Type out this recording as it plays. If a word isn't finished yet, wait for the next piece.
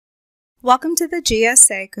Welcome to the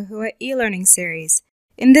GSA Kahua e-learning series.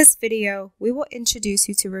 In this video, we will introduce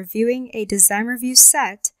you to reviewing a design review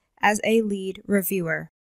set as a lead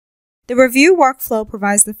reviewer. The review workflow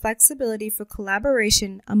provides the flexibility for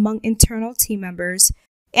collaboration among internal team members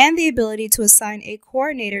and the ability to assign a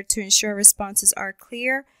coordinator to ensure responses are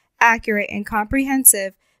clear, accurate, and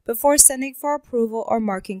comprehensive before sending for approval or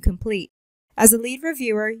marking complete. As a lead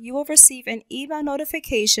reviewer, you will receive an email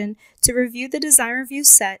notification to review the design review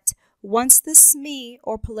set once the SME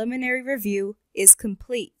or preliminary review is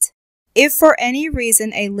complete. If for any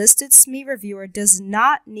reason a listed SME reviewer does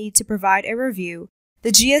not need to provide a review, the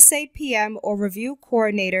GSA PM or review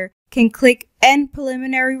coordinator can click End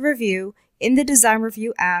Preliminary Review in the Design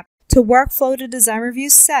Review app to workflow the design review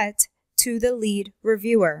set to the lead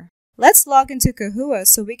reviewer. Let's log into Kahua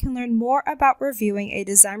so we can learn more about reviewing a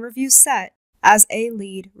design review set as a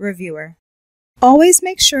lead reviewer. Always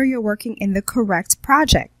make sure you're working in the correct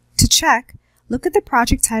project. To check, look at the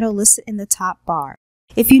project title listed in the top bar.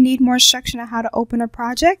 If you need more instruction on how to open a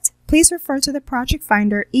project, please refer to the Project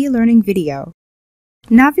Finder e-learning video.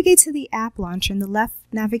 Navigate to the app launcher in the left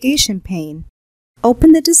navigation pane.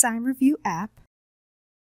 Open the Design Review app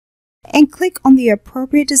and click on the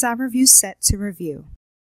appropriate design review set to review.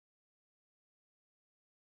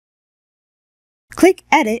 Click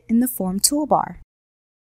Edit in the Form toolbar.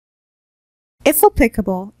 If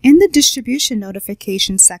applicable, in the Distribution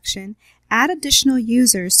Notifications section, add additional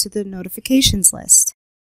users to the notifications list.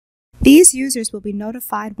 These users will be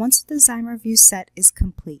notified once the design review set is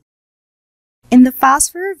complete. In the Files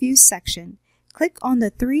for Review section, click on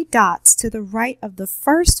the three dots to the right of the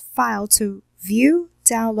first file to view,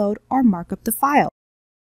 download, or mark up the file.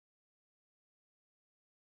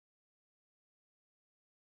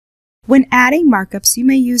 When adding markups, you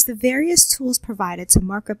may use the various tools provided to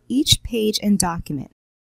mark up each page and document.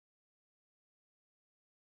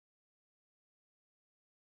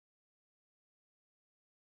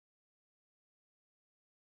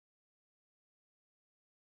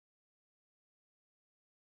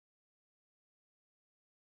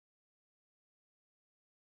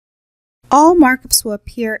 All markups will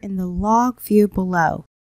appear in the log view below.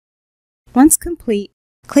 Once complete,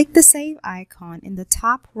 click the Save icon in the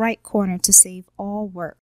top right corner to save all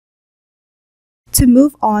work. To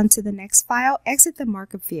move on to the next file, exit the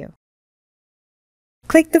markup view.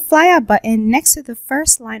 Click the Flyout button next to the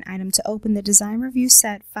first line item to open the Design Review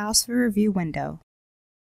Set Files for Review window.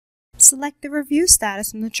 Select the review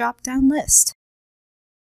status from the drop-down list.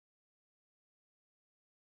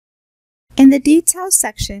 In the Details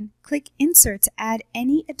section, click Insert to add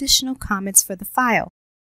any additional comments for the file.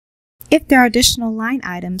 If there are additional line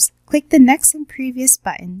items, click the Next and Previous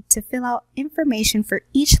button to fill out information for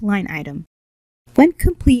each line item. When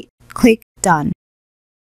complete, click Done.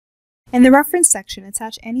 In the Reference section,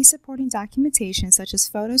 attach any supporting documentation such as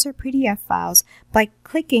photos or PDF files by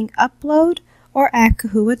clicking Upload or Add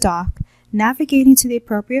Kahua Doc, navigating to the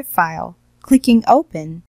appropriate file, clicking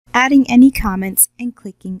Open, adding any comments, and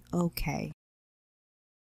clicking OK.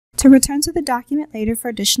 To return to the document later for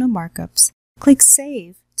additional markups, click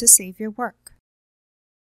Save to save your work.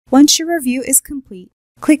 Once your review is complete,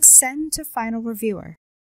 click Send to Final Reviewer.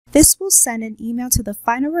 This will send an email to the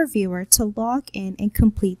final reviewer to log in and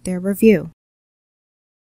complete their review.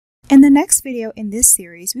 In the next video in this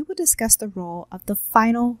series, we will discuss the role of the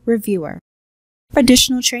final reviewer. For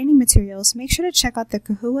additional training materials, make sure to check out the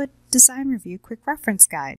Kahua Design Review Quick Reference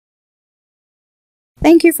Guide.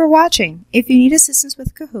 Thank you for watching. If you need assistance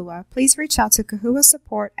with Kahua, please reach out to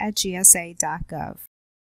kahuasupport@gsa.gov.